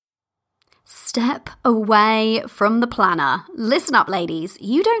Step away from the planner. Listen up, ladies.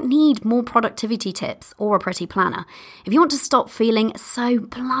 You don't need more productivity tips or a pretty planner. If you want to stop feeling so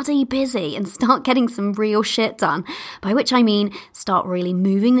bloody busy and start getting some real shit done, by which I mean start really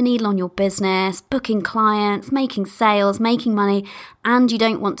moving the needle on your business, booking clients, making sales, making money, and you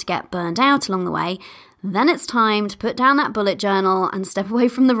don't want to get burned out along the way, then it's time to put down that bullet journal and step away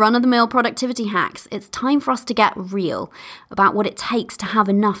from the run-of-the-mill productivity hacks. It's time for us to get real about what it takes to have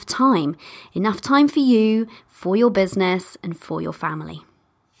enough time. Enough time for you, for your business, and for your family.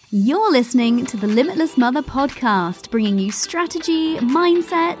 You're listening to the Limitless Mother podcast, bringing you strategy,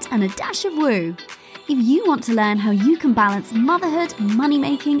 mindset, and a dash of woo. If you want to learn how you can balance motherhood and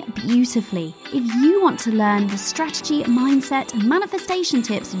money-making beautifully, if you want to learn the strategy, mindset, and manifestation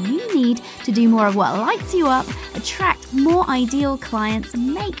tips you need to do more of what lights you up, attract more ideal clients,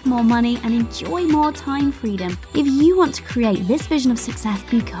 make more money, and enjoy more time freedom, if you want to create this vision of success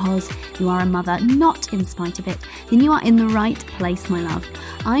because you are a mother, not in spite of it, then you are in the right place, my love.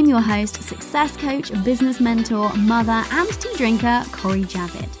 I'm your host, success coach, business mentor, mother, and tea drinker, Cori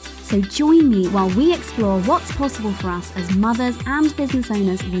Javid. So join me while we explore what's possible for us as mothers and business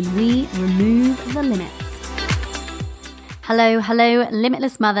owners when we remove the limits. Hello,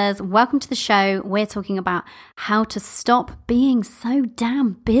 Limitless Mothers. Welcome to the show. We're talking about how to stop being so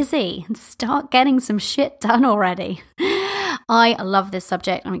damn busy and start getting some shit done already. I love this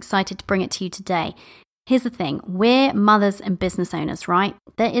subject. I'm excited to bring it to you today. Here's the thing, we're mothers and business owners, right?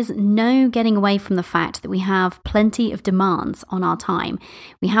 There is no getting away from the fact that we have plenty of demands on our time.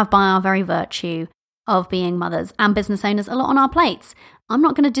 We have, by our very virtue of being mothers and business owners, a lot on our plates. I'm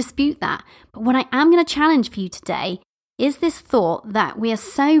not going to dispute that. But what I am going to challenge for you today is this thought that we are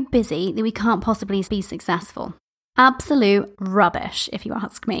so busy that we can't possibly be successful. Absolute rubbish, if you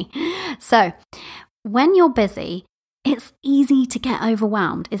ask me. So, when you're busy, it's easy to get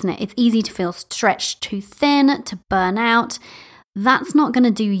overwhelmed, isn't it? It's easy to feel stretched too thin, to burn out. That's not going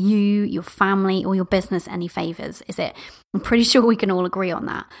to do you, your family, or your business any favors, is it? I'm pretty sure we can all agree on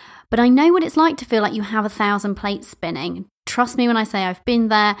that. But I know what it's like to feel like you have 1,000 plates spinning. Trust me when I say I've been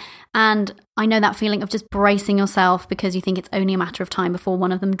there, and I know that feeling of just bracing yourself because you think it's only a matter of time before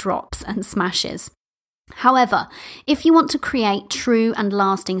one of them drops and smashes. However, if you want to create true and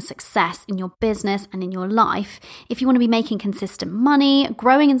lasting success in your business and in your life, if you want to be making consistent money,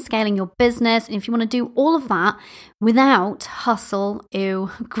 growing and scaling your business, and if you want to do all of that without hustle,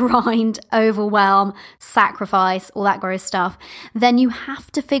 grind, overwhelm, sacrifice, all that gross stuff, then you have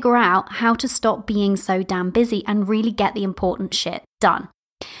to figure out how to stop being so damn busy and really get the important shit done.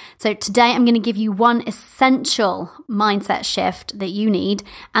 So today I'm going to give you one essential mindset shift that you need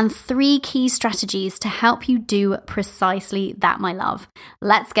and 3 key strategies to help you do precisely that, my love.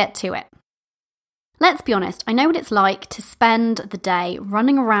 Let's get to it. Let's be honest, I know what it's like to spend the day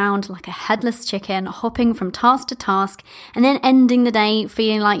running around like a headless chicken, hopping from task to task, and then ending the day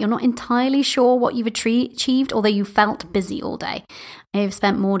feeling like you're not entirely sure what you've achieved, although you felt busy all day. I've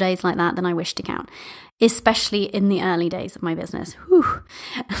spent more days like that than I wish to count, especially in the early days of my business.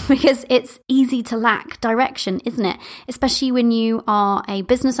 Because it's easy to lack direction, isn't it? Especially when you are a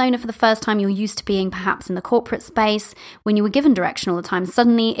business owner for the first time, you're used to being perhaps in the corporate space. When you were given direction all the time,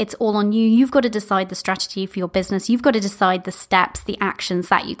 suddenly it's all on you. You've got to decide the strategy for your business. You've got to decide the steps, the actions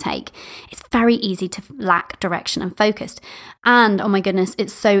that you take. It's very easy to lack direction and focus. And oh my goodness,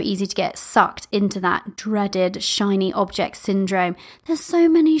 it's so easy to get sucked into that dreaded shiny object syndrome. There's so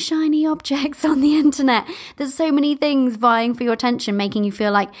many shiny objects on the internet. There's so many things vying for your attention, making you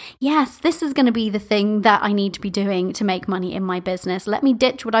feel like, yes, this is going to be the thing that I need to be doing to make money in my business. Let me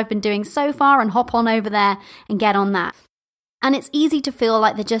ditch what I've been doing so far and hop on over there and get on that. And it's easy to feel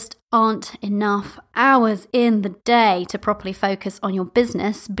like there just aren't enough hours in the day to properly focus on your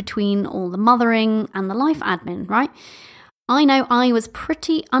business between all the mothering and the life admin, right? I know I was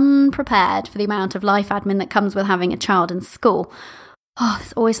pretty unprepared for the amount of life admin that comes with having a child in school. Oh,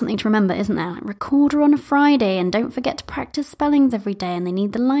 there's always something to remember, isn't there? Like recorder on a Friday, and don't forget to practice spellings every day, and they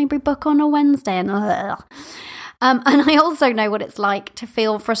need the library book on a Wednesday, and and I also know what it's like to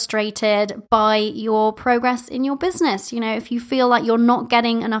feel frustrated by your progress in your business. You know, if you feel like you're not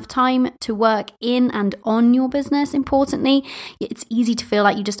getting enough time to work in and on your business, importantly, it's easy to feel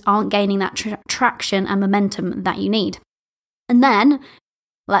like you just aren't gaining that traction and momentum that you need. And then,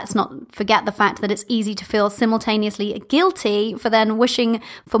 let's not forget the fact that it's easy to feel simultaneously guilty for then wishing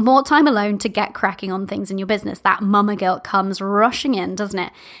for more time alone to get cracking on things in your business. That mama guilt comes rushing in, doesn't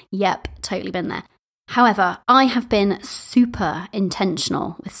it? Yep, totally been there. However, I have been super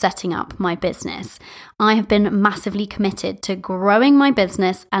intentional with setting up my business. I have been massively committed to growing my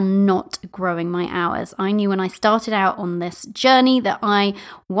business and not growing my hours. I knew when I started out on this journey that I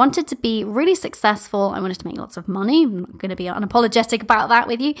wanted to be really successful. I wanted to make lots of money. I'm not going to be unapologetic about that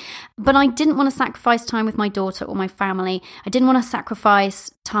with you. But I didn't want to sacrifice time with my daughter or my family. I didn't want to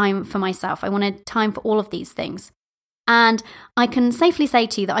sacrifice time for myself. I wanted time for all of these things. And I can safely say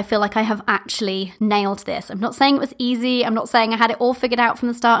to you that I feel like I have actually nailed this. I'm not saying it was easy. I'm not saying I had it all figured out from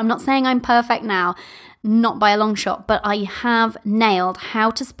the start. I'm not saying I'm perfect now. Not by a long shot, but I have nailed how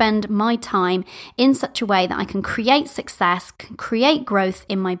to spend my time in such a way that I can create success, can create growth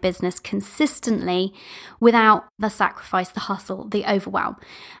in my business consistently without the sacrifice, the hustle, the overwhelm.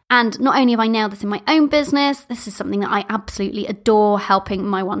 And not only have I nailed this in my own business, this is something that I absolutely adore helping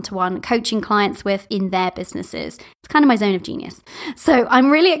my one-to-one coaching clients with in their businesses. It's kind of my zone of genius. So I'm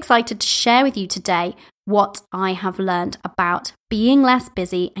really excited to share with you today what I have learned about being less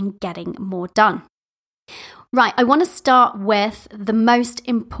busy and getting more done. Right, I want to start with the most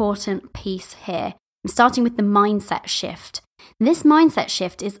important piece here. I'm starting with the mindset shift. This mindset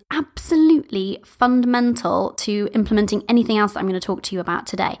shift is absolutely fundamental to implementing anything else that I'm going to talk to you about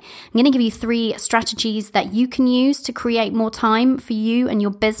today. I'm going to give you 3 strategies that you can use to create more time for you and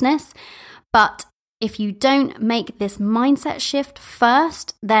your business. But if you don't make this mindset shift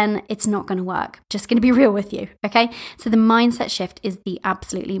first, then it's not going to work. Just going to be real with you, okay? So the mindset shift is the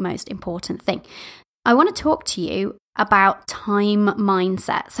absolutely most important thing. I want to talk to you about time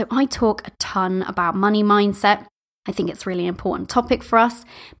mindset. So I talk a ton about money mindset. I think it's really an important topic for us.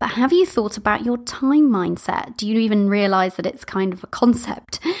 But have you thought about your time mindset? Do you even realize that it's kind of a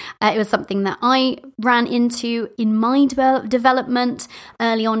concept? It was something that I ran into in my development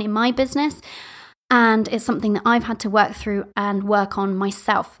early on in my business. And it's something that I've had to work through and work on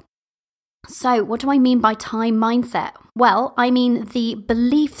myself. So what do I mean by time mindset? Well, I mean the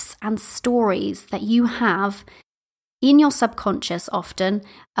beliefs and stories that you have in your subconscious often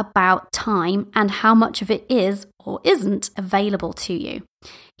about time and how much of it is or isn't available to you.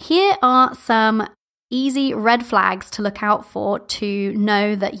 Here are some easy red flags to look out for to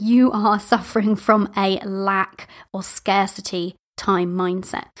know that you are suffering from a lack or scarcity time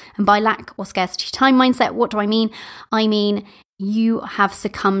mindset. And by lack or scarcity time mindset, what do I mean? I mean, you have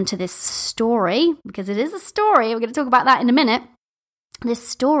succumbed to this story, because it is a story. We're going to talk about that in a minute. This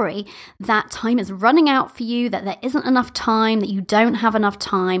story that time is running out for you, that there isn't enough time, that you don't have enough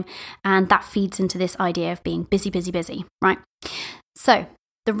time. And that feeds into this idea of being busy, busy, busy, right? So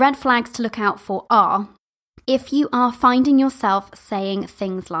the red flags to look out for are if you are finding yourself saying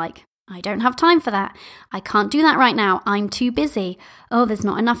things like, I don't have time for that. I can't do that right now. I'm too busy. Oh, there's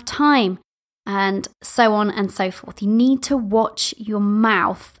not enough time. And so on and so forth. You need to watch your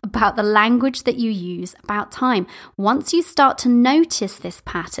mouth about the language that you use about time. Once you start to notice this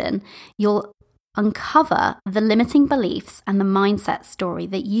pattern, you'll uncover the limiting beliefs and the mindset story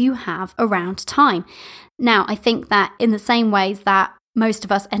that you have around time. Now, I think that in the same ways that most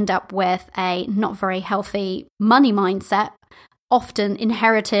of us end up with a not very healthy money mindset, often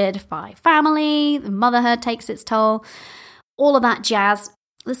inherited by family, the motherhood takes its toll, all of that jazz.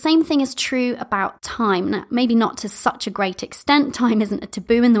 The same thing is true about time. Now, maybe not to such a great extent. Time isn't a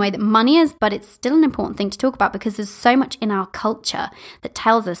taboo in the way that money is, but it's still an important thing to talk about because there's so much in our culture that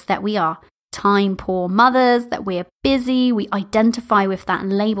tells us that we are time poor mothers, that we're busy. We identify with that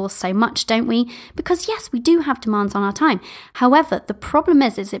and label so much, don't we? Because yes, we do have demands on our time. However, the problem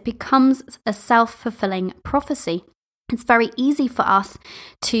is it becomes a self-fulfilling prophecy. It's very easy for us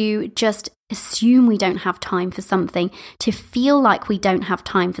to just assume we don't have time for something, to feel like we don't have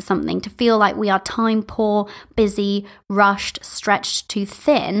time for something, to feel like we are time poor, busy, rushed, stretched too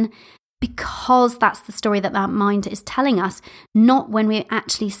thin, because that's the story that mind is telling us, not when we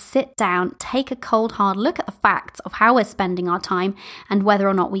actually sit down, take a cold, hard look at the facts of how we're spending our time and whether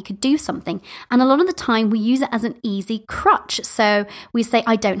or not we could do something. And a lot of the time we use it as an easy crutch. So we say,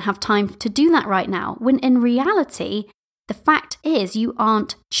 I don't have time to do that right now, when in reality, the fact is you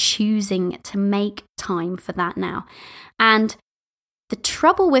aren't choosing to make time for that now. And the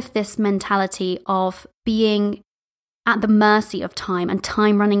trouble with this mentality of being at the mercy of time and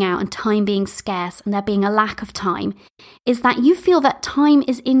time running out and time being scarce and there being a lack of time is that you feel that time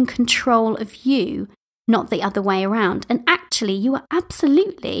is in control of you, not the other way around. And actually, you are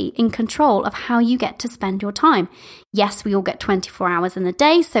absolutely in control of how you get to spend your time. Yes, we all get 24 hours in the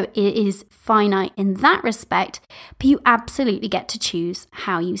day, so it is finite in that respect, but you absolutely get to choose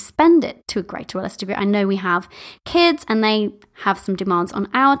how you spend it to a greater or less degree. I know we have kids and they have some demands on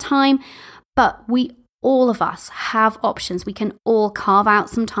our time, but we all of us have options. We can all carve out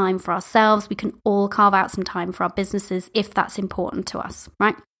some time for ourselves. We can all carve out some time for our businesses if that's important to us,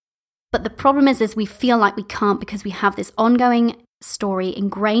 right? But the problem is we feel like we can't because we have this ongoing story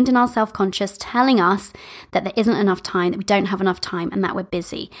ingrained in our self-conscious telling us that there isn't enough time, that we don't have enough time, and that we're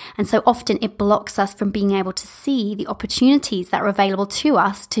busy. And so often it blocks us from being able to see the opportunities that are available to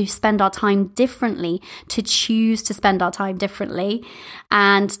us to spend our time differently, to choose to spend our time differently,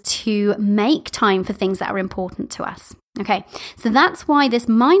 and to make time for things that are important to us. Okay, so that's why this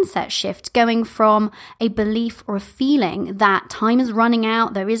mindset shift, going from a belief or a feeling that time is running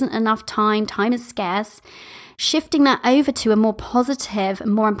out, there isn't enough time, time is scarce, shifting that over to a more positive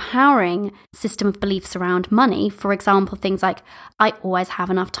and more empowering system of beliefs around money. For example, things like, I always have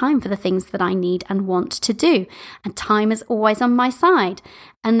enough time for the things that I need and want to do, and time is always on my side.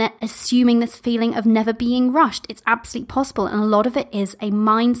 And that assuming this feeling of never being rushed, it's absolutely possible. And a lot of it is a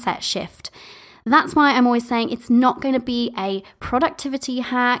mindset shift. That's why I'm always saying it's not going to be a productivity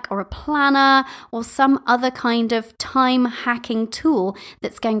hack or a planner or some other kind of time hacking tool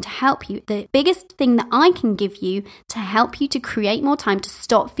that's going to help you. The biggest thing that I can give you to help you to create more time, to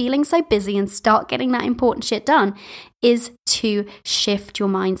stop feeling so busy and start getting that important shit done, is to shift your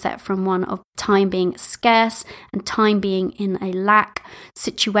mindset from one of time being scarce and time being in a lack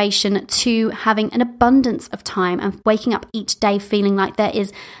situation to having an abundance of time and waking up each day feeling like there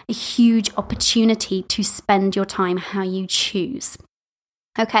is a huge opportunity to spend your time how you choose.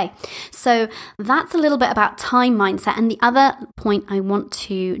 Okay, so that's a little bit about time mindset. And the other point I want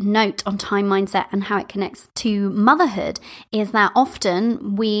to note on time mindset and how it connects to motherhood is that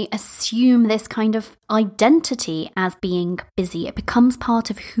often we assume this kind of identity as being busy. It becomes part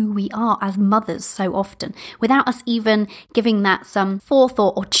of who we are as mothers so often without us even giving that some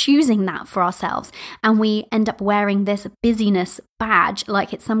forethought or choosing that for ourselves. And we end up wearing this busyness badge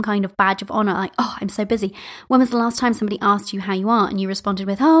like it's some kind of badge of honor, like, oh, I'm so busy. When was the last time somebody asked you how you are and you responded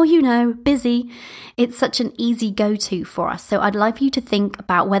with, oh, you know, busy? It's such an easy go-to for us. So I'd like you to think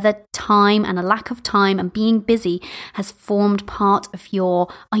about whether time and a lack of time and being busy has formed part of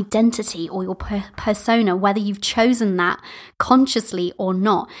your identity or your persona, whether you've chosen that consciously or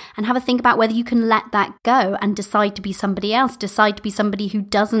not, and have a think about whether you can let that go and decide to be somebody else, decide to be somebody who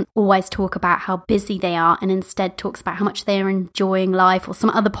doesn't always talk about how busy they are and instead talks about how much they're enjoying life or some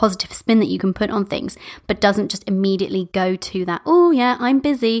other positive spin that you can put on things, but doesn't just immediately go to that, oh yeah, I'm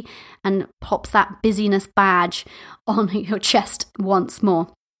busy, and pops that busyness badge on your chest once more.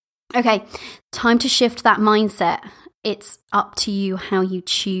 Okay, time to shift that mindset. It's up to you how you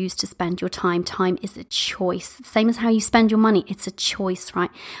choose to spend your time. Time is a choice. Same as how you spend your money. It's a choice,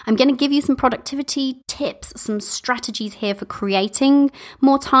 right? I'm going to give you some productivity tips, some strategies here for creating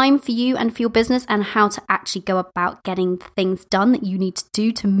more time for you and for your business, and how to actually go about getting things done that you need to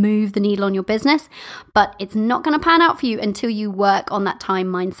do to move the needle on your business. But it's not going to pan out for you until you work on that time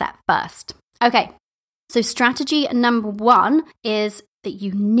mindset first. Okay, so strategy number 1 is that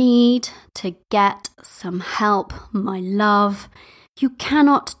you need to get some help, my love. You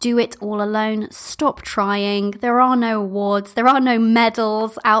cannot do it all alone. Stop trying. There are no awards. There are no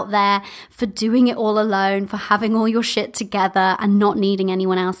medals out there for doing it all alone, for having all your shit together and not needing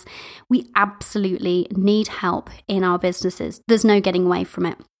anyone else. We absolutely need help in our businesses. There's no getting away from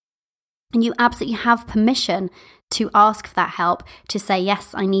it. And you absolutely have permission to ask for that help, to say,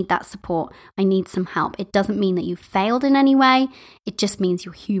 yes, I need that support. I need some help. It doesn't mean that you failed in any way. It just means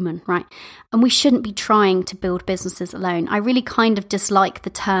you're human, right? And we shouldn't be trying to build businesses alone. I really kind of dislike the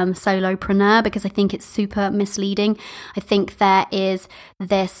term solopreneur because I think it's super misleading. I think there is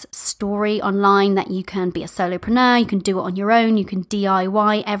this story online that you can be a solopreneur, you can do it on your own, you can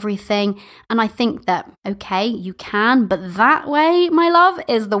DIY everything. And I think that, okay, you can, but that way, my love,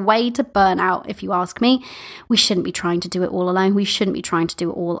 is the way to burn out, if you ask me. We shouldn't be trying to do it all alone. We shouldn't be trying to do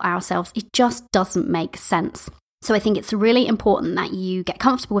it all ourselves. It just doesn't make sense. So I think it's really important that you get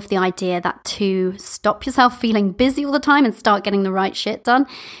comfortable with the idea that to stop yourself feeling busy all the time and start getting the right shit done,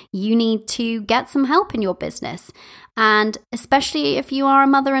 you need to get some help in your business. And especially if you are a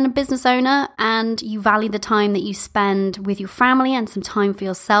mother and a business owner and you value the time that you spend with your family and some time for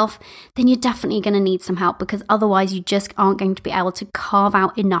yourself, then you're definitely going to need some help, because otherwise you just aren't going to be able to carve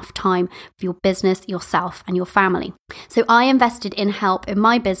out enough time for your business, yourself, and your family. So I invested in help in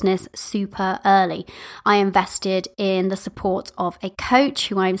my business super early. I invested in the support of a coach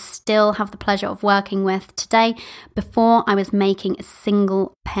who I still have the pleasure of working with today, before I was making a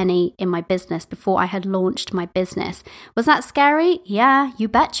single penny in my business, before I had launched my business. Was that scary? Yeah, you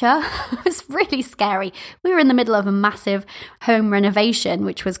betcha. It was really scary. We were in the middle of a massive home renovation,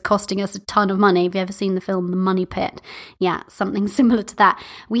 which was costing us a ton of money. Have you ever seen the film The Money Pit? Yeah, something similar to that.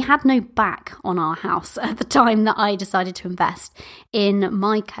 We had no back on our house at the time that I decided to invest in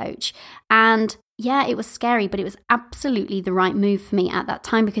my coach. And yeah, it was scary, but it was absolutely the right move for me at that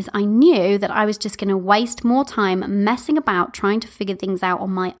time, because I knew that I was just going to waste more time messing about trying to figure things out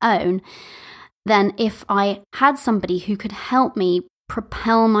on my own than if I had somebody who could help me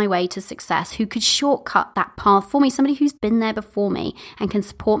propel my way to success, who could shortcut that path for me, somebody who's been there before me and can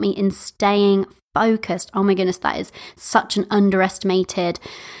support me in staying focused. Oh my goodness, that is such an underestimated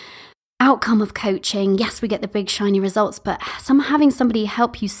outcome of coaching. Yes, we get the big shiny results, but having somebody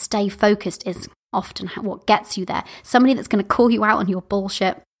help you stay focused is often what gets you there. Somebody that's going to call you out on your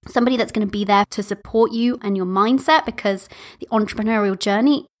bullshit. Somebody that's going to be there to support you and your mindset, because the entrepreneurial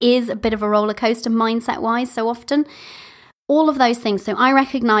journey is a bit of a roller coaster mindset-wise so often. All of those things. So I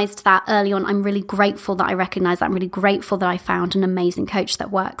recognized that early on. I'm really grateful that I recognized that. I'm really grateful that I found an amazing coach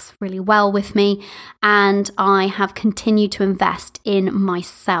that works really well with me. And I have continued to invest in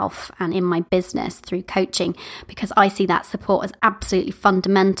myself and in my business through coaching, because I see that support as absolutely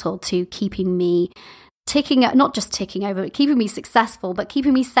fundamental to keeping me not just ticking over, but keeping me successful, but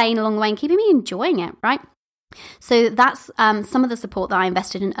keeping me sane along the way and keeping me enjoying it, right? So that's some of the support that I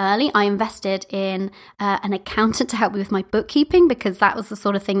invested in early. I invested in an accountant to help me with my bookkeeping, because that was the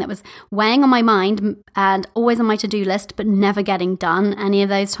sort of thing that was weighing on my mind and always on my to-do list, but never getting done. Any of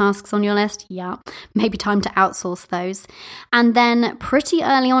those tasks on your list? Yeah, maybe time to outsource those. And then pretty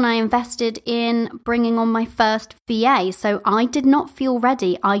early on, I invested in bringing on my first VA. So I did not feel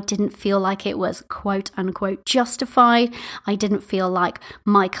ready. I didn't feel like it was quote unquote justified. I didn't feel like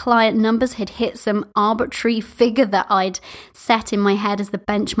my client numbers had hit some arbitrary figure that I'd set in my head as the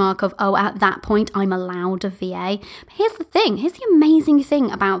benchmark of, oh, at that point, I'm allowed a VA. But here's the amazing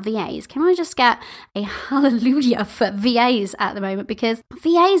thing about VAs. Can I just get a hallelujah for VAs at the moment? Because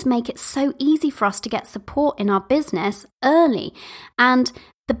VAs make it so easy for us to get support in our business early. And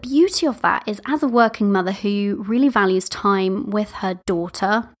the beauty of that is, as a working mother who really values time with her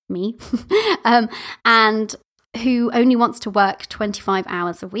daughter, me, and who only wants to work 25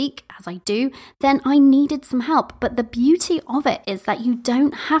 hours a week, as I do, then I needed some help. But the beauty of it is that you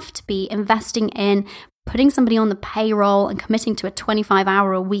don't have to be investing in putting somebody on the payroll and committing to a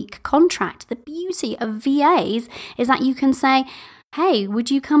 25-hour-a-week contract. The beauty of VAs is that you can say, hey,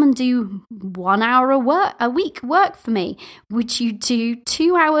 would you come and do 1 hour a week work for me? Would you do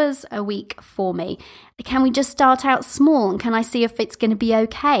 2 hours a week for me? Can we just start out small, and can I see if it's going to be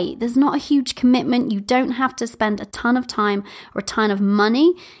okay? There's not a huge commitment. You don't have to spend a ton of time or a ton of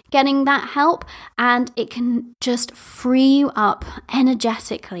money getting that help, and it can just free you up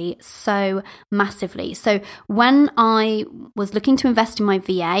energetically so massively. So when I was looking to invest in my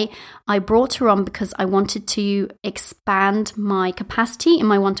VA, I brought her on because I wanted to expand my capacity in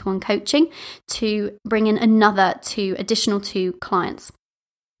my one-to-one coaching to bring in additional two clients.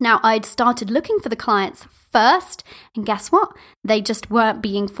 Now, I'd started looking for the clients first, and guess what? They just weren't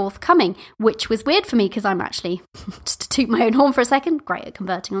being forthcoming, which was weird for me because I'm actually, just to toot my own horn for a second, great at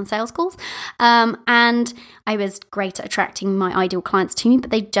converting on sales calls. And I was great at attracting my ideal clients to me,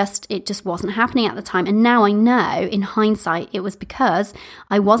 but it just wasn't happening at the time. And now I know, in hindsight, it was because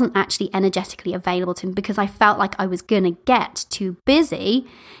I wasn't actually energetically available to them, because I felt like I was going to get too busy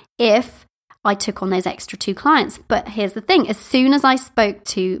if I took on those extra two clients. But here's the thing. As soon as I spoke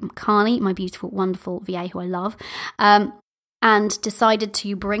to Carly, my beautiful, wonderful VA who I love, and decided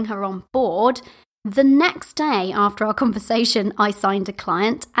to bring her on board, the next day after our conversation, I signed a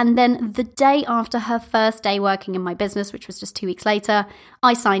client. And then the day after her first day working in my business, which was just 2 weeks later,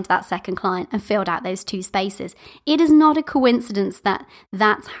 I signed that second client and filled out those two spaces. It is not a coincidence that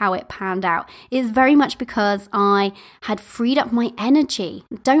that's how it panned out. It is very much because I had freed up my energy.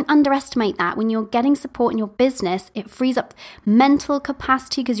 Don't underestimate that. When you're getting support in your business, it frees up mental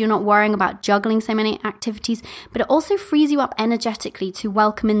capacity because you're not worrying about juggling so many activities, but it also frees you up energetically to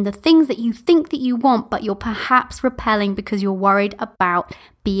welcome in the things that you think that you want, but you're perhaps repelling because you're worried about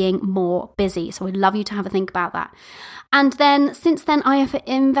being more busy. So I'd love you to have a think about that. And then since then, I have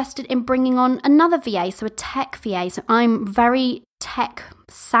invested in bringing on another VA, so a tech VA. So I'm very tech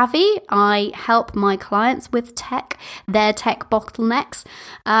savvy. I help my clients with their tech bottlenecks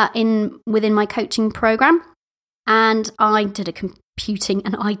within my coaching program. And I did a computing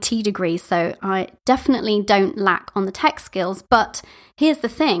and IT degree, so I definitely don't lack on the tech skills. But here's the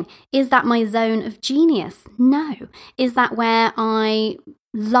thing, is that my zone of genius? No. Is that where I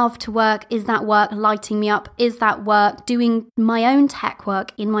love to work? Is that work lighting me up? Is that work doing my own tech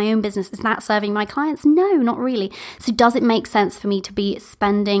work in my own business? Is that serving my clients? No, not really. So does it make sense for me to be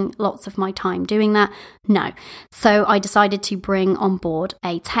spending lots of my time doing that? No. So I decided to bring on board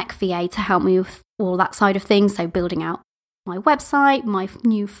a tech VA to help me with all that side of things. So building out my website, my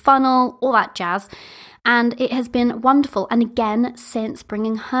new funnel, all that jazz. And it has been wonderful. And again, since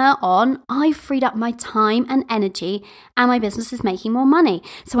bringing her on, I've freed up my time and energy, and my business is making more money.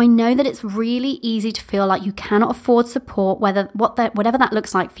 So I know that it's really easy to feel like you cannot afford support, whatever that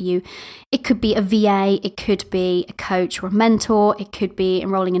looks like for you. It could be a VA, it could be a coach or a mentor, it could be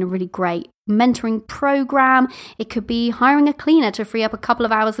enrolling in a really great mentoring program, it could be hiring a cleaner to free up a couple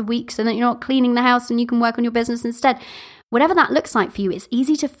of hours a week so that you're not cleaning the house and you can work on your business instead. Whatever that looks like for you, it's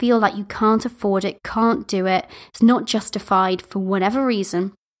easy to feel like you can't afford it, can't do it, it's not justified for whatever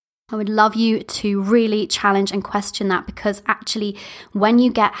reason. I would love you to really challenge and question that, because actually when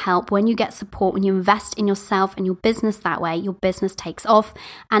you get help, when you get support, when you invest in yourself and your business that way, your business takes off,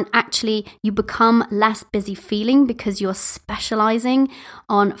 and actually you become less busy feeling because you're specializing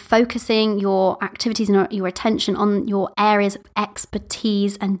on focusing your activities and your attention on your areas of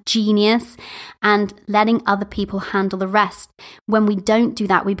expertise and genius and letting other people handle the rest. When we don't do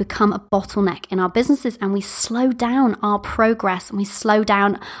that, we become a bottleneck in our businesses and we slow down our progress and we slow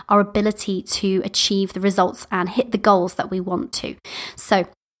down our ability to achieve the results and hit the goals that we want to. So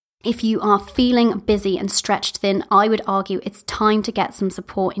if you are feeling busy and stretched thin, I would argue it's time to get some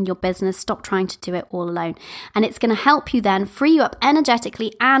support in your business. Stop trying to do it all alone. And it's going to help you then free you up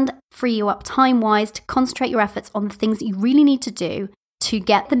energetically and free you up time-wise to concentrate your efforts on the things that you really need to do to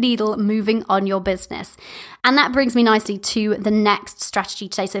get the needle moving on your business. And that brings me nicely to the next strategy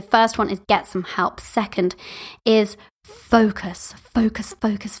today. So first one is get some help. Second is focus.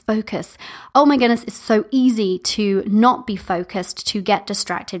 Oh my goodness, it's so easy to not be focused, to get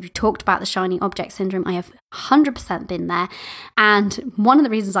distracted. We talked about the shiny object syndrome. I have 100% been there. And one of the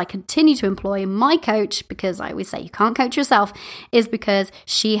reasons I continue to employ my coach, because I always say you can't coach yourself, is because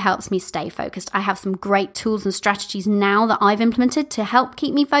she helps me stay focused. I have some great tools and strategies now that I've implemented to help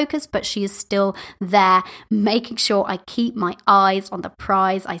keep me focused, but she is still there, making sure I keep my eyes on the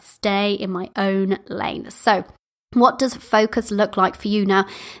prize. I stay in my own lane. So what does focus look like for you? Now,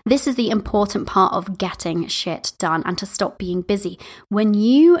 this is the important part of getting shit done and to stop being busy. When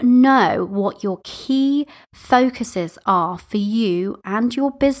you know what your key focuses are for you and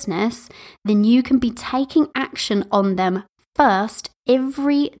your business, then you can be taking action on them first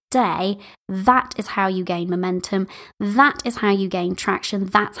every day. That is how you gain momentum. That is how you gain traction.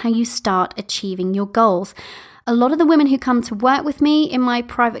 That's how you start achieving your goals. A lot of the women who come to work with me in my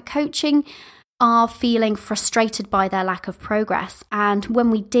private coaching are feeling frustrated by their lack of progress. And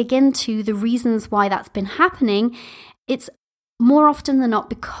when we dig into the reasons why that's been happening, it's more often than not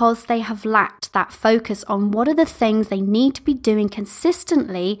because they have lacked that focus on what are the things they need to be doing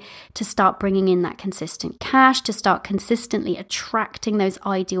consistently to start bringing in that consistent cash, to start consistently attracting those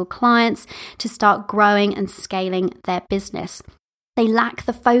ideal clients, to start growing and scaling their business. They lack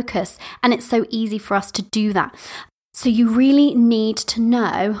the focus, and it's so easy for us to do that. So you really need to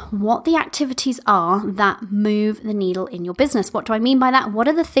know what the activities are that move the needle in your business. What do I mean by that? What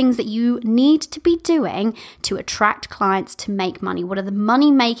are the things that you need to be doing to attract clients to make money? What are the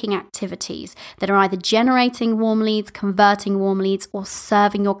money-making activities that are either generating warm leads, converting warm leads, or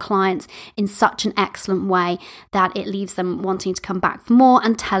serving your clients in such an excellent way that it leaves them wanting to come back for more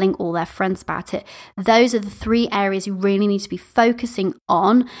and telling all their friends about it? Those are the three areas you really need to be focusing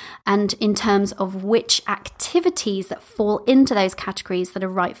on, and in terms of which activities that fall into those categories that are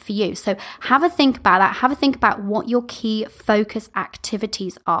right for you. So have a think about that. Have a think about what your key focus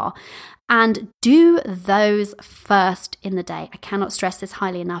activities are and do those first in the day. I cannot stress this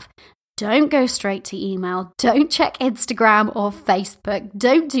highly enough. Don't go straight to email. Don't check Instagram or Facebook.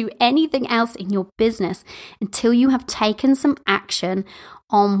 Don't do anything else in your business until you have taken some action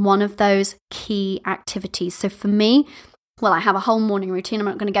on one of those key activities. So for me, well, I have a whole morning routine. I'm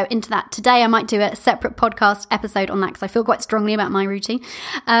not going to go into that today. I might do a separate podcast episode on that because I feel quite strongly about my routine.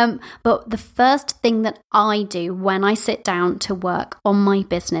 But the first thing that I do when I sit down to work on my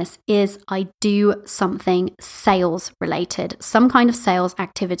business is I do something sales related, some kind of sales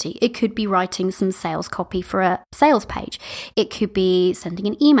activity. It could be writing some sales copy for a sales page. It could be sending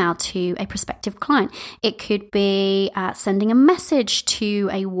an email to a prospective client. It could be sending a message to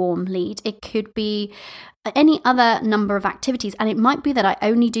a warm lead. It could be any other number of activities, and it might be that I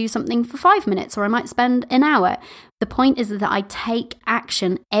only do something for 5 minutes or I might spend an hour. The point is that I take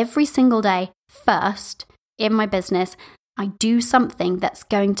action every single day first in my business. I do something that's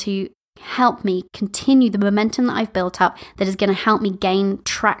going to help me continue the momentum that I've built up, that is going to help me gain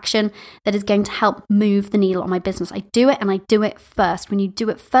traction, that is going to help move the needle on my business. I do it, and I do it first. When you do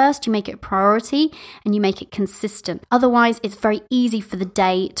it first, you make it a priority and you make it consistent. Otherwise, it's very easy for the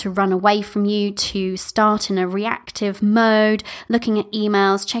day to run away from you, to start in a reactive mode, looking at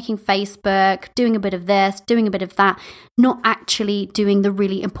emails, checking Facebook, doing a bit of this, doing a bit of that, not actually doing the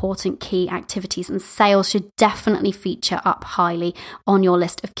really important key activities. And sales should definitely feature up highly on your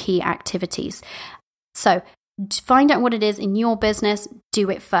list of key activities. So find out what it is in your business, do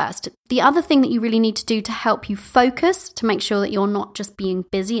it first. The other thing that you really need to do to help you focus, to make sure that you're not just being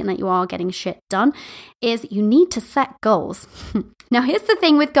busy and that you are getting shit done, is you need to set goals. Now, here's the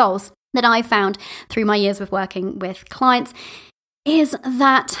thing with goals that I found through my years of working with clients, is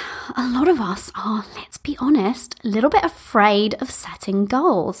that a lot of us are, let's be honest, a little bit afraid of setting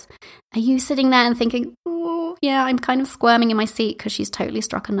goals. Are you sitting there and thinking, oh, yeah, I'm kind of squirming in my seat because she's totally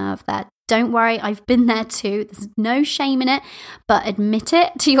struck a nerve there? Don't worry, I've been there too. There's no shame in it, but admit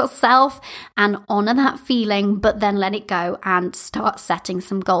it to yourself and honor that feeling, but then let it go and start setting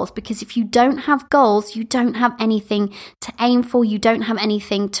some goals. Because if you don't have goals, you don't have anything to aim for. You don't have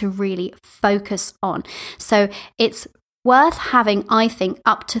anything to really focus on. So it's worth having, I think,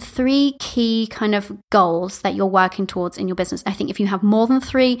 up to 3 key kind of goals that you're working towards in your business. I think if you have more than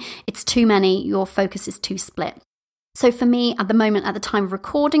 3, it's too many. Your focus is too split. So for me, at the moment, at the time of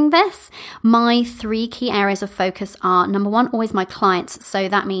recording this, my 3 key areas of focus are, number 1, always my clients. So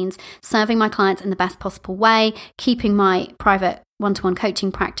that means serving my clients in the best possible way, keeping my private one-to-one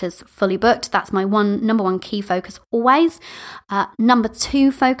coaching practice fully booked. That's my number one key focus always. Number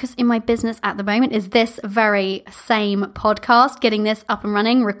 2 focus in my business at the moment is this very same podcast, getting this up and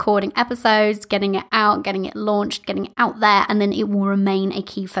running, recording episodes, getting it out, getting it launched, getting it out there, and then it will remain a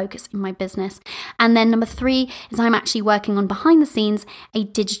key focus in my business. And then number 3 is I'm actually working on, behind the scenes, a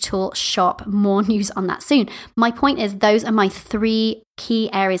digital shop. More news on that soon. My point is, those are my 3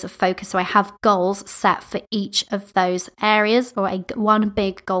 key areas of focus. So I have goals set for each of those areas, or one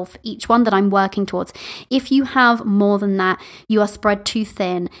big goal for each one that I'm working towards. If you have more than that, you are spread too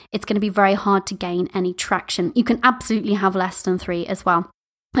thin. It's going to be very hard to gain any traction. You can absolutely have less than 3 as well.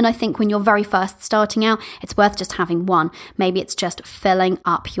 And I think when you're very first starting out, it's worth just having 1. Maybe it's just filling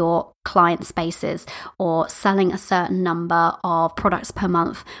up your client spaces or selling a certain number of products per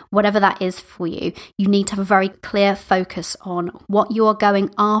month, whatever that is for you. You need to have a very clear focus on what you are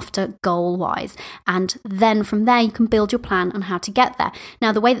going after goal-wise. And then from there, you can build your plan on how to get there.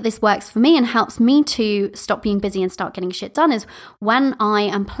 Now, the way that this works for me and helps me to stop being busy and start getting shit done is when I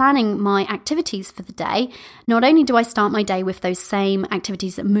am planning my activities for the day, not only do I start my day with those same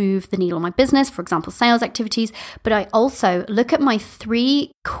activities that move the needle on my business, for example, sales activities, but I also look at my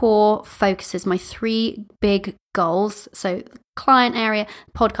 3 core focuses, my 3 big goals. So client area,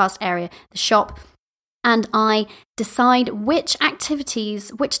 podcast area, the shop, and I decide which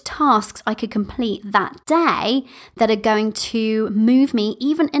activities, which tasks I could complete that day that are going to move me,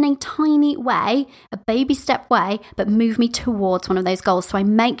 even in a tiny way, a baby step way, but move me towards one of those goals. So I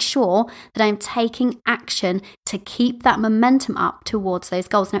make sure that I'm taking action to keep that momentum up towards those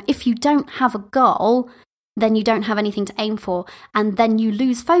goals. Now, if you don't have a goal, then you don't have anything to aim for. And then you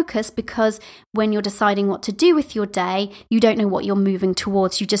lose focus, because when you're deciding what to do with your day, you don't know what you're moving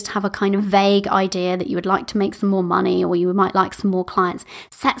towards. You just have a kind of vague idea that you would like to make some more money, or you might like some more clients.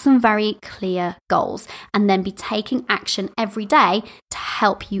 Set some very clear goals and then be taking action every day to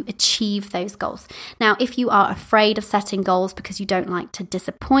help you achieve those goals. Now, if you are afraid of setting goals because you don't like to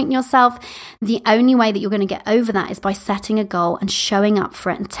disappoint yourself, the only way that you're going to get over that is by setting a goal and showing up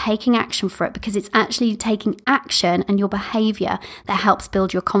for it and taking action for it, because it's actually taking action and your behavior that helps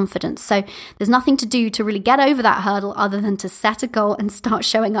build your confidence. So there's nothing to do to really get over that hurdle other than to set a goal and start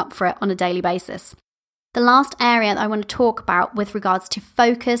showing up for it on a daily basis. The last area that I want to talk about with regards to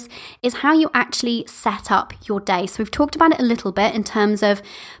focus is how you actually set up your day. So we've talked about it a little bit in terms of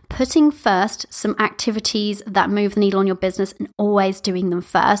putting first some activities that move the needle on your business and always doing them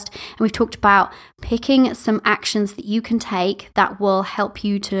first. And we've talked about picking some actions that you can take that will help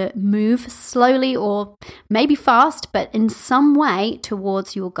you to move slowly or maybe fast, but in some way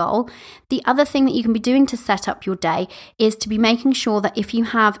towards your goal. The other thing that you can be doing to set up your day is to be making sure that if you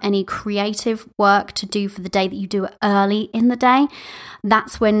have any creative work to do for the day, that you do it early in the day.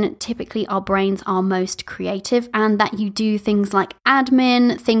 That's when typically our brains are most creative, and that you do things like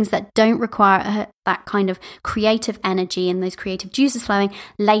admin, things that don't require that kind of creative energy and those creative juices flowing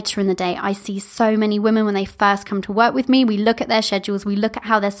later in the day. I see so many women when they first come to work with me, we look at their schedules, we look at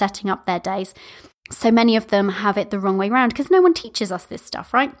how they're setting up their days. So many of them have it the wrong way around because no one teaches us this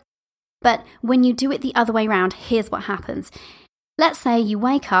stuff, right? But when you do it the other way around, here's what happens. let's say you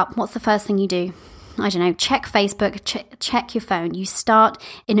wake up, what's the first thing you do? I don't know, check Facebook, check your phone. You start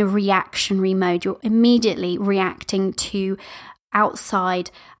in a reactionary mode. You're immediately reacting to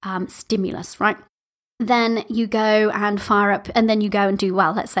outside stimulus, right? Then you go and fire up, and then you go and do,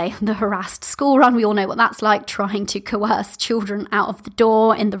 well, let's say the harassed school run. We all know what that's like, trying to coerce children out of the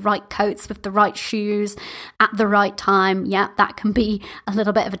door in the right coats with the right shoes at the right time. Yeah, that can be a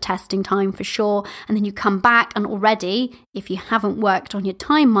little bit of a testing time for sure. And then you come back, and already, if you haven't worked on your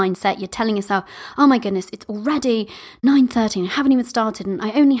time mindset, you're telling yourself, oh my goodness, it's already 9:30 and I haven't even started, and I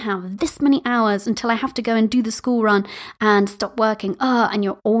only have this many hours until I have to go and do the school run and stop working. And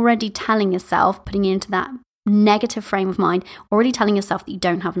you're already telling yourself, putting it into that negative frame of mind, already telling yourself that you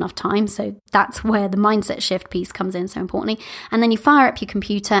don't have enough time. So that's where the mindset shift piece comes in so importantly. And then you fire up your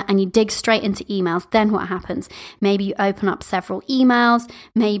computer and you dig straight into emails. Then what happens? Maybe you open up several emails,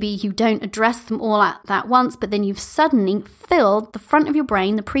 maybe you don't address them all at that once, but then you've suddenly filled the front of your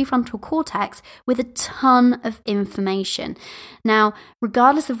brain, the prefrontal cortex, with a ton of information. Now,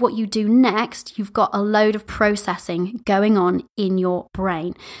 regardless of what you do next, you've got a load of processing going on in your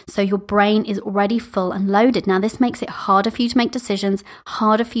brain. So your brain is already full and loaded. Now, this makes it harder for you to make decisions,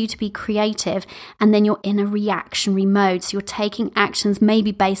 harder for you to be creative, and then you're in a reactionary mode. So you're taking actions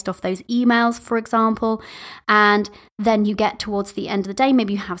maybe based off those emails, for example, and then you get towards the end of the day,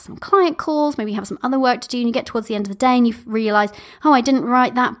 maybe you have some client calls, maybe you have some other work to do, and you get towards the end of the day and you realize, oh, I didn't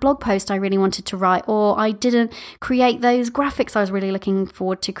write that blog post I really wanted to write, or I didn't create those graphics I was really looking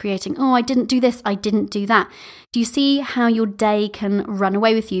forward to creating. Oh, I didn't do this, I didn't do that. Do you see how your day can run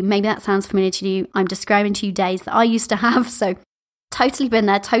away with you? Maybe that sounds familiar to you. I'm describing to you days that I used to have, so totally been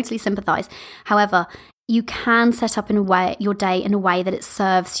there, totally sympathize. However, you can set up your day in a way that it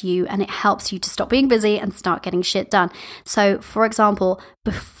serves you and it helps you to stop being busy and start getting shit done. So, for example,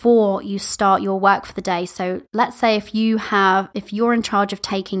 before you start your work for the day, so let's say if you're in charge of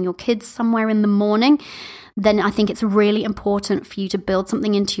taking your kids somewhere in the morning, then I think it's really important for you to build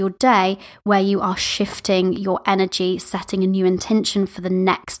something into your day where you are shifting your energy, setting a new intention for the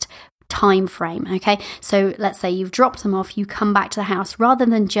next time frame. Okay, so let's say you've dropped them off, you come back to the house, rather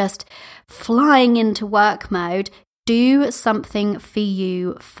than just flying into work mode, do something for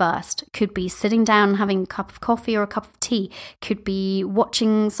you first. Could be sitting down and having a cup of coffee or a cup of tea. Could be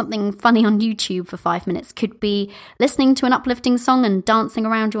watching something funny on YouTube for 5 minutes. Could be listening to an uplifting song and dancing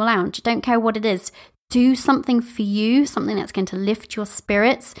around your lounge. Don't care what it is. Do something for you, something that's going to lift your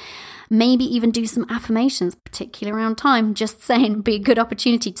spirits. Maybe even do some affirmations, particularly around time. Just saying, be a good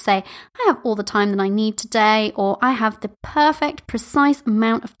opportunity to say, I have all the time that I need today, or I have the perfect, precise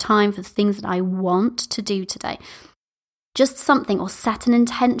amount of time for the things that I want to do today. Just something, or set an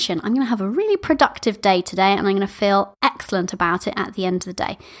intention. I'm going to have a really productive day today and I'm going to feel excellent about it at the end of the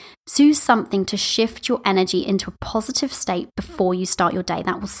day. Do something to shift your energy into a positive state before you start your day.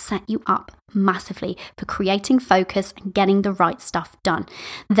 That will set you up massively for creating focus and getting the right stuff done.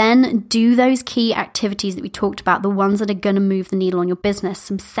 Then do those key activities that we talked about, the ones that are going to move the needle on your business.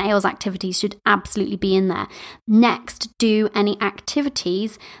 Some sales activities should absolutely be in there. Next, do any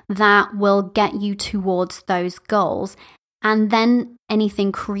activities that will get you towards those goals. And then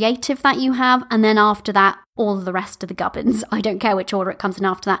anything creative that you have. And then after that, all of the rest of the gubbins. I don't care which order it comes in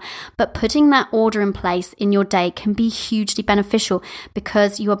after that. But putting that order in place in your day can be hugely beneficial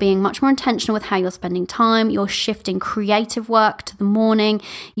because you are being much more intentional with how you're spending time. You're shifting creative work to the morning.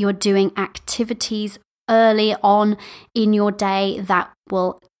 You're doing activities early on in your day that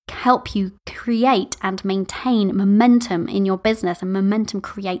will help you create and maintain momentum in your business. And momentum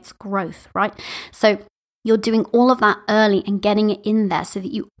creates growth, right? So you're doing all of that early and getting it in there so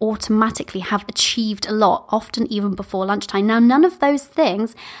that you automatically have achieved a lot, often even before lunchtime. Now, none of those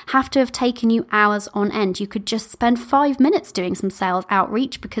things have to have taken you hours on end. You could just spend 5 minutes doing some sales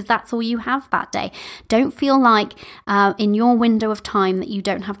outreach because that's all you have that day. Don't feel like in your window of time that you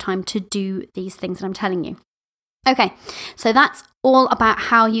don't have time to do these things that I'm telling you. Okay, so that's all about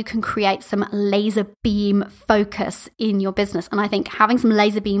how you can create some laser beam focus in your business. And I think having some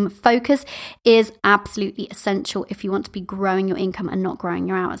laser beam focus is absolutely essential if you want to be growing your income and not growing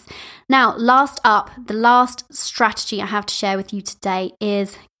your hours. Now, last up, the last strategy I have to share with you today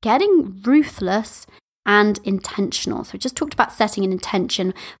is getting ruthless and intentional. So we just talked about setting an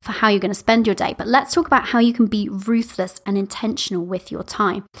intention for how you're going to spend your day, but let's talk about how you can be ruthless and intentional with your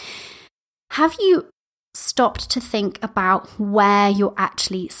time. Have you stopped to think about where you're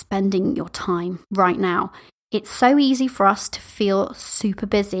actually spending your time right now? It's so easy for us to feel super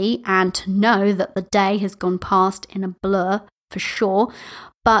busy and to know that the day has gone past in a blur for sure.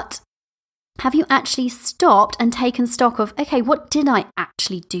 But Have you actually stopped and taken stock of, okay, what did I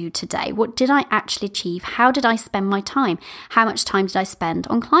actually do today? What did I actually achieve? How did I spend my time? How much time did I spend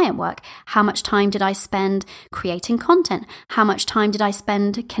on client work? How much time did I spend creating content? How much time did I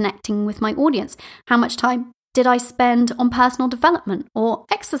spend connecting with my audience? How much time did I spend on personal development or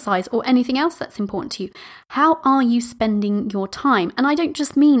exercise or anything else that's important to you? How are you spending your time? And I don't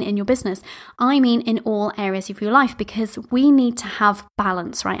just mean in your business, I mean in all areas of your life, because we need to have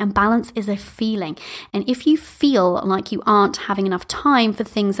balance, right? And balance is a feeling. And if you feel like you aren't having enough time for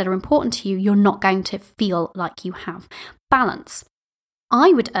things that are important to you, you're not going to feel like you have balance.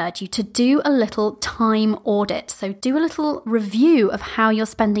 I would urge you to do a little time audit. So do a little review of how you're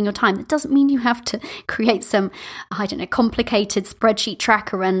spending your time. It doesn't mean you have to create some, complicated spreadsheet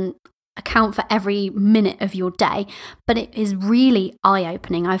tracker and account for every minute of your day, but it is really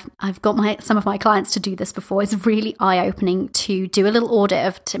eye-opening. I've got some of my clients to do this before. It's really eye-opening to do a little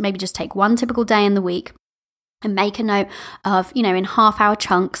audit to maybe just take one typical day in the week and make a note of, in half-hour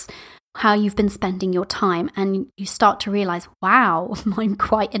chunks, how you've been spending your time, and you start to realize, wow, I'm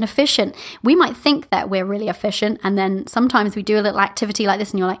quite inefficient. We might think that we're really efficient, and then sometimes we do a little activity like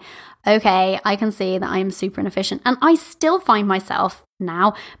this and you're like, okay, I can see that I am super inefficient. And I still find myself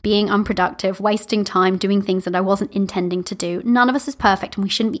now being unproductive, wasting time, doing things that I wasn't intending to do. None of us is perfect, and we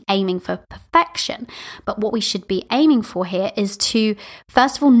shouldn't be aiming for perfection. But what we should be aiming for here is to,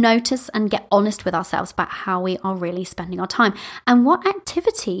 first of all, notice and get honest with ourselves about how we are really spending our time and what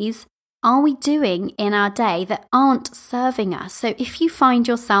activities are we doing in our day that aren't serving us. So if you find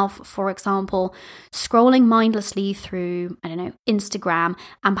yourself, for example, scrolling mindlessly through, Instagram,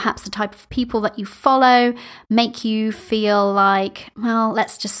 and perhaps the type of people that you follow make you feel like, well,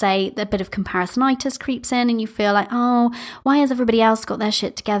 let's just say a bit of comparisonitis creeps in and you feel like, oh, why has everybody else got their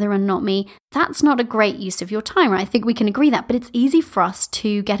shit together and not me? That's not a great use of your time, right? I think we can agree that, but it's easy for us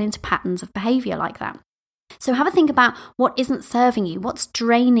to get into patterns of behavior like that. So have a think about what isn't serving you, what's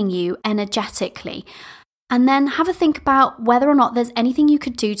draining you energetically. And then have a think about whether or not there's anything you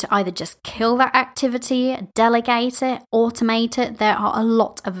could do to either just kill that activity, delegate it, automate it. There are a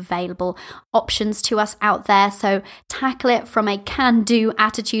lot of available options to us out there. So tackle it from a can-do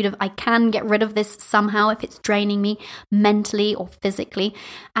attitude of I can get rid of this somehow if it's draining me mentally or physically.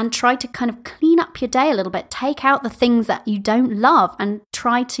 And try to kind of clean up your day a little bit. Take out the things that you don't love and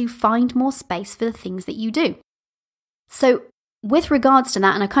try to find more space for the things that you do. So with regards to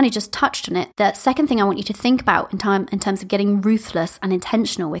that, and I kind of just touched on it, the second thing I want you to think about in terms of getting ruthless and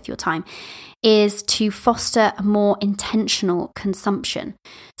intentional with your time is to foster a more intentional consumption.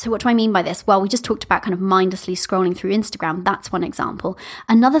 So what do I mean by this? Well, we just talked about kind of mindlessly scrolling through Instagram. That's one example.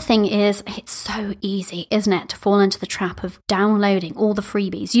 Another thing is it's so easy, isn't it, to fall into the trap of downloading all the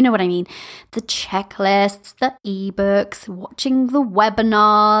freebies. You know what I mean? The checklists, the ebooks, watching the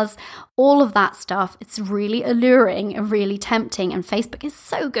webinars, all of that stuff. It's really alluring and really tempting. And Facebook is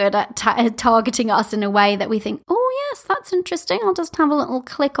so good at targeting us in a way that we think, oh yes, that's interesting. I'll just have a little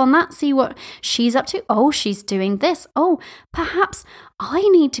click on that, see what she's up to. Oh, she's doing this. Oh, perhaps I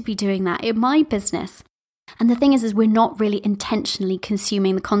need to be doing that in my business. And the thing is we're not really intentionally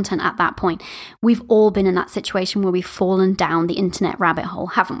consuming the content at that point. We've all been in that situation where we've fallen down the internet rabbit hole,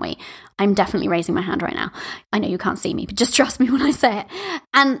 haven't we? I'm definitely raising my hand right now. I know you can't see me, but just trust me when I say it.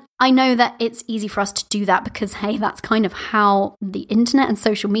 And I know that it's easy for us to do that because, hey, that's kind of how the internet and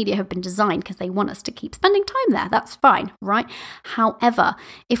social media have been designed, because they want us to keep spending time there. That's fine, right? However,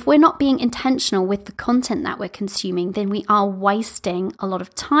 if we're not being intentional with the content that we're consuming, then we are wasting a lot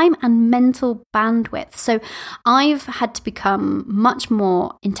of time and mental bandwidth. So I've had to become much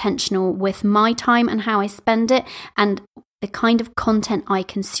more intentional with my time and how I spend it and the kind of content I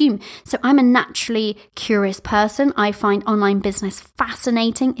consume. So I'm a naturally curious person. I find online business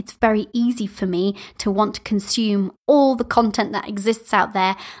fascinating. It's very easy for me to want to consume all the content that exists out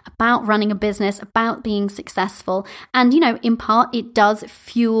there about running a business, about being successful. And, in part, it does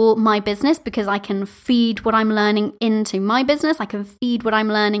fuel my business because I can feed what I'm learning into my business. I can feed what I'm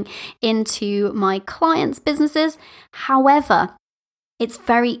learning into my clients' businesses. However, it's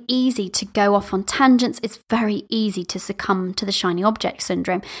very easy to go off on tangents. It's very easy to succumb to the shiny object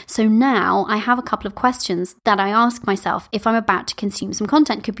syndrome. So now I have a couple of questions that I ask myself if I'm about to consume some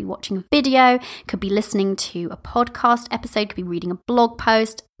content. Could be watching a video, could be listening to a podcast episode, could be reading a blog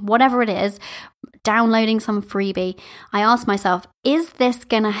post, whatever it is, downloading some freebie. I ask myself, is this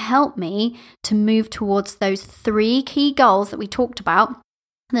going to help me to move towards those 3 key goals that we talked about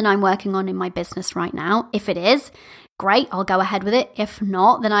that I'm working on in my business right now? If it is, great, I'll go ahead with it. If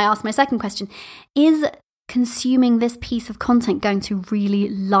not, then I ask my second question, is consuming this piece of content going to really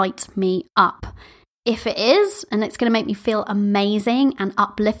light me up? If it is, and it's going to make me feel amazing and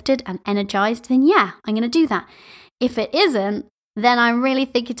uplifted and energized, then yeah, I'm going to do that. If it isn't, then I'm really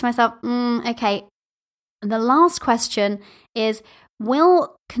thinking to myself, okay, the last question is,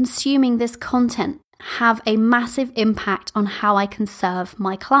 will consuming this content have a massive impact on how I can serve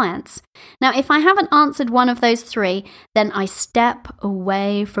my clients? Now, if I haven't answered one of those three, then I step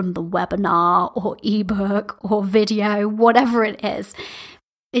away from the webinar or ebook or video, whatever it is.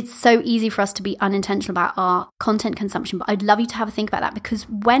 It's so easy for us to be unintentional about our content consumption, but I'd love you to have a think about that, because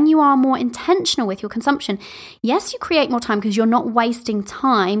when you are more intentional with your consumption, yes, you create more time because you're not wasting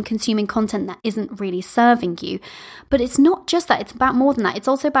time consuming content that isn't really serving you. But it's not just that, it's about more than that. It's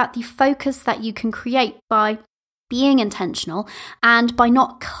also about the focus that you can create by being intentional and by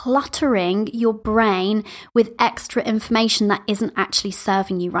not cluttering your brain with extra information that isn't actually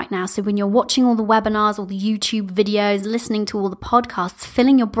serving you right now. So when you're watching all the webinars, all the YouTube videos, listening to all the podcasts,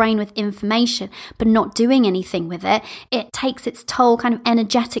 filling your brain with information, but not doing anything with it, it takes its toll kind of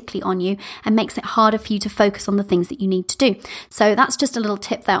energetically on you and makes it harder for you to focus on the things that you need to do. So that's just a little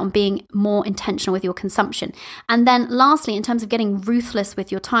tip there on being more intentional with your consumption. And then lastly, in terms of getting ruthless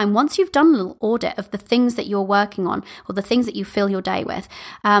with your time, once you've done a little audit of the things that you're working on or the things that you fill your day with,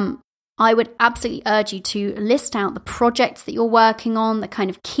 I would absolutely urge you to list out the projects that you're working on, the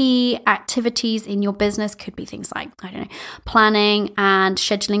kind of key activities in your business. Could be things like, planning and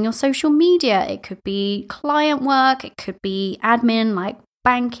scheduling your social media. It could be client work. It could be admin like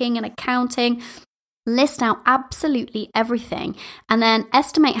banking and accounting. List out absolutely everything and then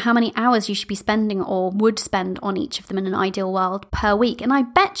estimate how many hours you should be spending or would spend on each of them in an ideal world per week. And I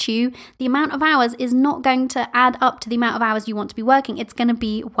bet you the amount of hours is not going to add up to the amount of hours you want to be working. It's going to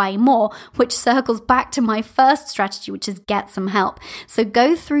be way more, which circles back to my first strategy, which is get some help. So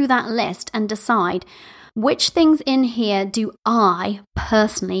go through that list and decide, which things in here do I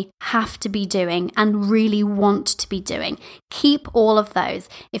personally have to be doing and really want to be doing? Keep all of those.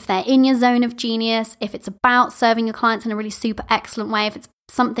 If they're in your zone of genius, if it's about serving your clients in a really super excellent way, if it's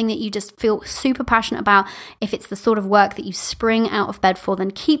something that you just feel super passionate about, if it's the sort of work that you spring out of bed for, then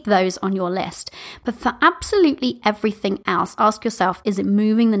keep those on your list. But for absolutely everything else, ask yourself, is it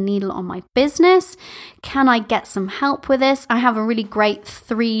moving the needle on my business? Can I get some help with this? I have a really great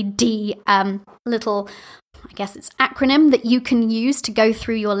 3D little, I guess it's acronym that you can use to go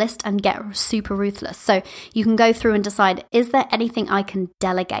through your list and get super ruthless. So you can go through and decide, is there anything I can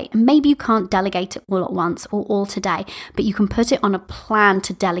delegate? And maybe you can't delegate it all at once or all today, but you can put it on a plan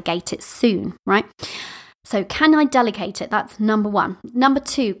to delegate it soon, right? So can I delegate it? That's number one. Number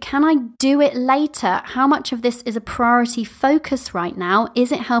two, can I do it later? How much of this is a priority focus right now?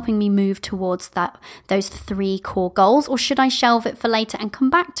 Is it helping me move towards those 3 core goals, or should I shelve it for later and come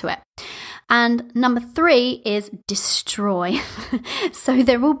back to it? And number 3 is destroy. So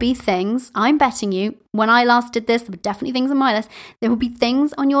there will be things, I'm betting you, when I last did this, there were definitely things on my list. There will be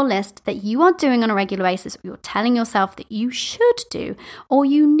things on your list that you are doing on a regular basis, or you're telling yourself that you should do or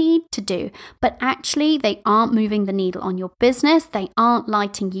you need to do, but actually they aren't moving the needle on your business. They aren't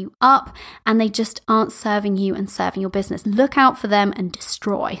lighting you up, and they just aren't serving you and serving your business. Look out for them and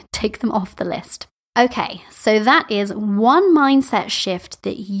destroy. Take them off the list. Okay, so that is one mindset shift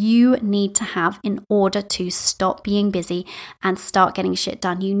that you need to have in order to stop being busy and start getting shit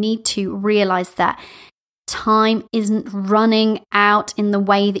done. You need to realize that time isn't running out in the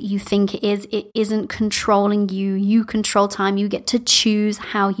way that you think it is. It isn't controlling you. You control time. You get to choose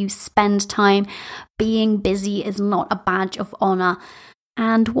how you spend time. Being busy is not a badge of honor.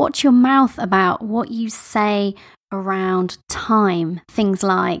 And watch your mouth about what you say around time. Things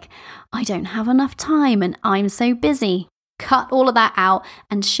like, I don't have enough time and I'm so busy. Cut all of that out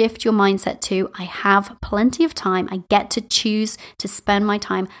and shift your mindset to, I have plenty of time. I get to choose to spend my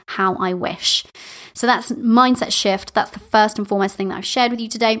time how I wish. So that's mindset shift. That's the first and foremost thing that I've shared with you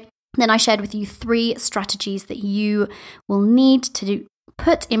today. Then I shared with you 3 strategies that you will need to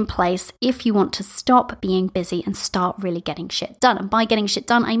put in place if you want to stop being busy and start really getting shit done. And by getting shit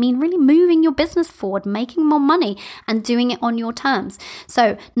done, I mean really moving your business forward, making more money and doing it on your terms.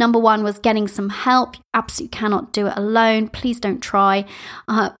 So number 1 was getting some help. You absolutely cannot do it alone. Please don't try.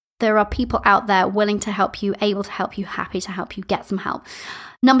 There are people out there willing to help you, able to help you, happy to help you. Get some help.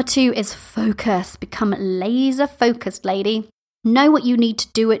 Number 2 is focus. Become laser focused, lady. Know what you need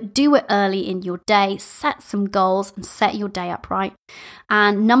to do it early in your day, set some goals and set your day up right.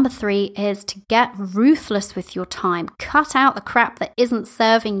 And number 3 is to get ruthless with your time. Cut out the crap that isn't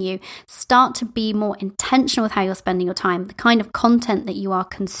serving you. Start to be more intentional with how you're spending your time, the kind of content that you are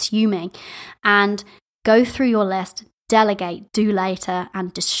consuming, and go through your list. Delegate, do later,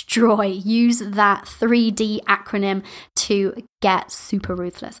 and destroy. Use that 3D acronym to get super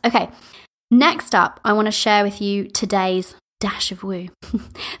ruthless. Okay, Next up, I want to share with you today's dash of woo.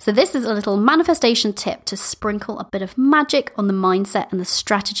 So this is a little manifestation tip to sprinkle a bit of magic on the mindset and the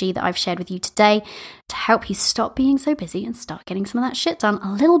strategy that I've shared with you today to help you stop being so busy and start getting some of that shit done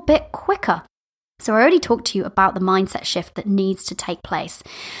a little bit quicker. So I already talked to you about the mindset shift that needs to take place.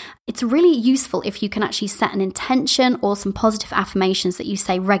 It's really useful if you can actually set an intention or some positive affirmations that you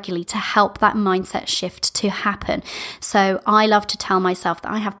say regularly to help that mindset shift to happen. So I love to tell myself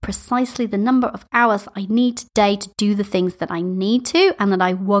that I have precisely the number of hours I need today to do the things that I need to and that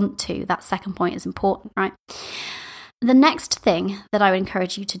I want to. That second point is important, right? The next thing that I would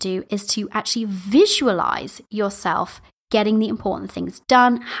encourage you to do is to actually visualize yourself getting the important things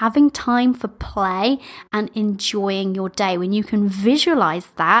done, having time for play, and enjoying your day. When you can visualize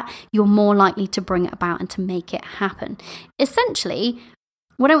that, you're more likely to bring it about and to make it happen. Essentially,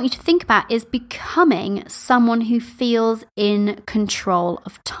 what I want you to think about is becoming someone who feels in control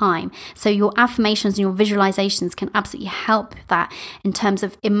of time. So your affirmations and your visualizations can absolutely help that in terms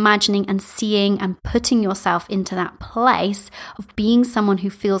of imagining and seeing and putting yourself into that place of being someone who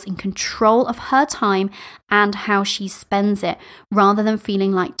feels in control of her time and how she spends it, rather than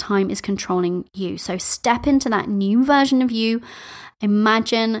feeling like time is controlling you. So step into that new version of you.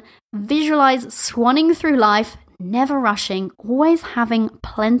 Imagine, visualize swanning through life, never rushing, always having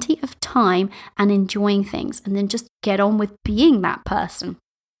plenty of time and enjoying things, and then just get on with being that person.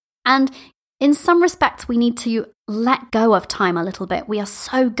 And in some respects, we need to let go of time a little bit. We are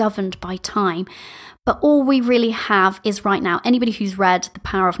so governed by time, but all we really have is right now. Anybody who's read The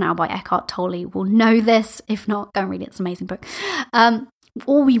Power of Now by Eckhart Tolle will know this. If not, go and read it. It's an amazing book.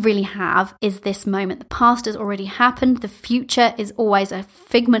 All we really have is this moment. The past has already happened. The future is always a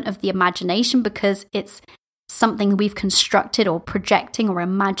figment of the imagination because it's something we've constructed or projecting or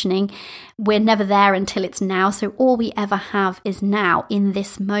imagining. We're never there until it's now. So all we ever have is now in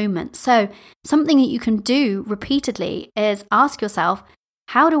this moment. So something that you can do repeatedly is ask yourself,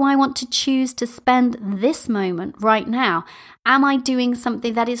 how do I want to choose to spend this moment right now? Am I doing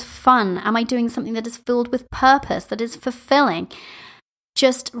something that is fun? Am I doing something that is filled with purpose, that is fulfilling?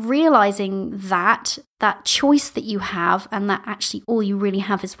 Just realizing that choice that you have and that actually all you really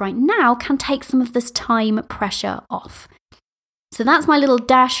have is right now can take some of this time pressure off. So that's my little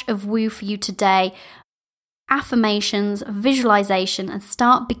dash of woo for you today. Affirmations, visualization, and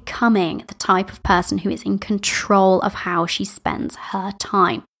start becoming the type of person who is in control of how she spends her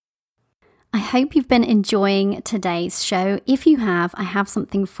time. I hope you've been enjoying today's show. If you have, I have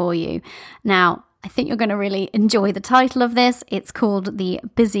something for you. Now, I think you're going to really enjoy the title of this. It's called The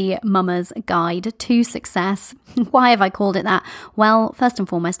Busy Mama's Guide to Success. Why have I called it that? Well, first and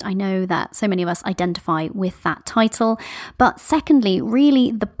foremost, I know that so many of us identify with that title. But secondly, really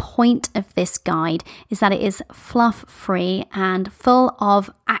the point of this guide is that it is fluff-free and full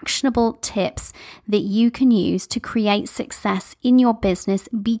of actionable tips that you can use to create success in your business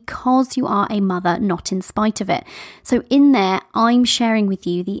because you are a mother, not in spite of it. So in there, I'm sharing with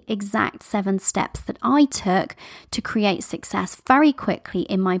you the exact 7 steps that I took to create success very quickly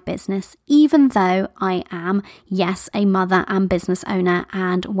in my business, even though I am, yes, a mother and business owner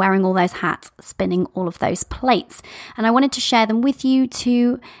and wearing all those hats, spinning all of those plates. And I wanted to share them with you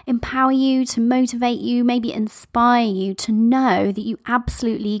to empower you, to motivate you, maybe inspire you to know that you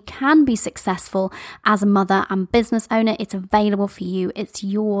absolutely can be successful as a mother and business owner. It's available for you. It's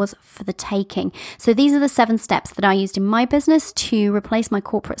yours for the taking. So these are the 7 steps that I used in my business to replace my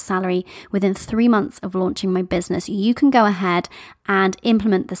corporate salary within 3 months of launching my business. You can go ahead and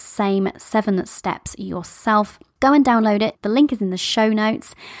implement the same 7 steps yourself. Go and download it. The link is in the show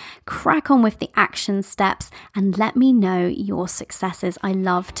notes. Crack on with the action steps and let me know your successes. I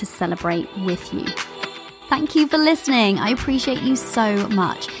love to celebrate with you. Thank you for listening. I appreciate you so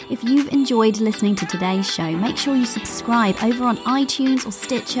much. If you've enjoyed listening to today's show, make sure you subscribe over on iTunes or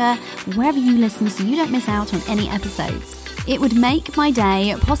Stitcher, wherever you listen, so you don't miss out on any episodes. It would make my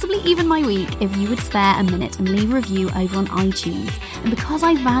day, possibly even my week, if you would spare a minute and leave a review over on iTunes. And because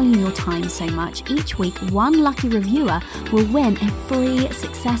I value your time so much, each week one lucky reviewer will win a free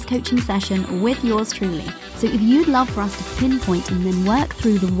success coaching session with yours truly. So if you'd love for us to pinpoint and then work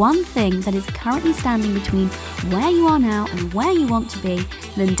through the one thing that is currently standing between where you are now and where you want to be,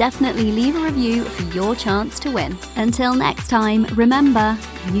 then definitely leave a review for your chance to win. Until next time, remember,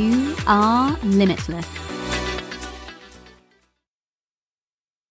 you are limitless.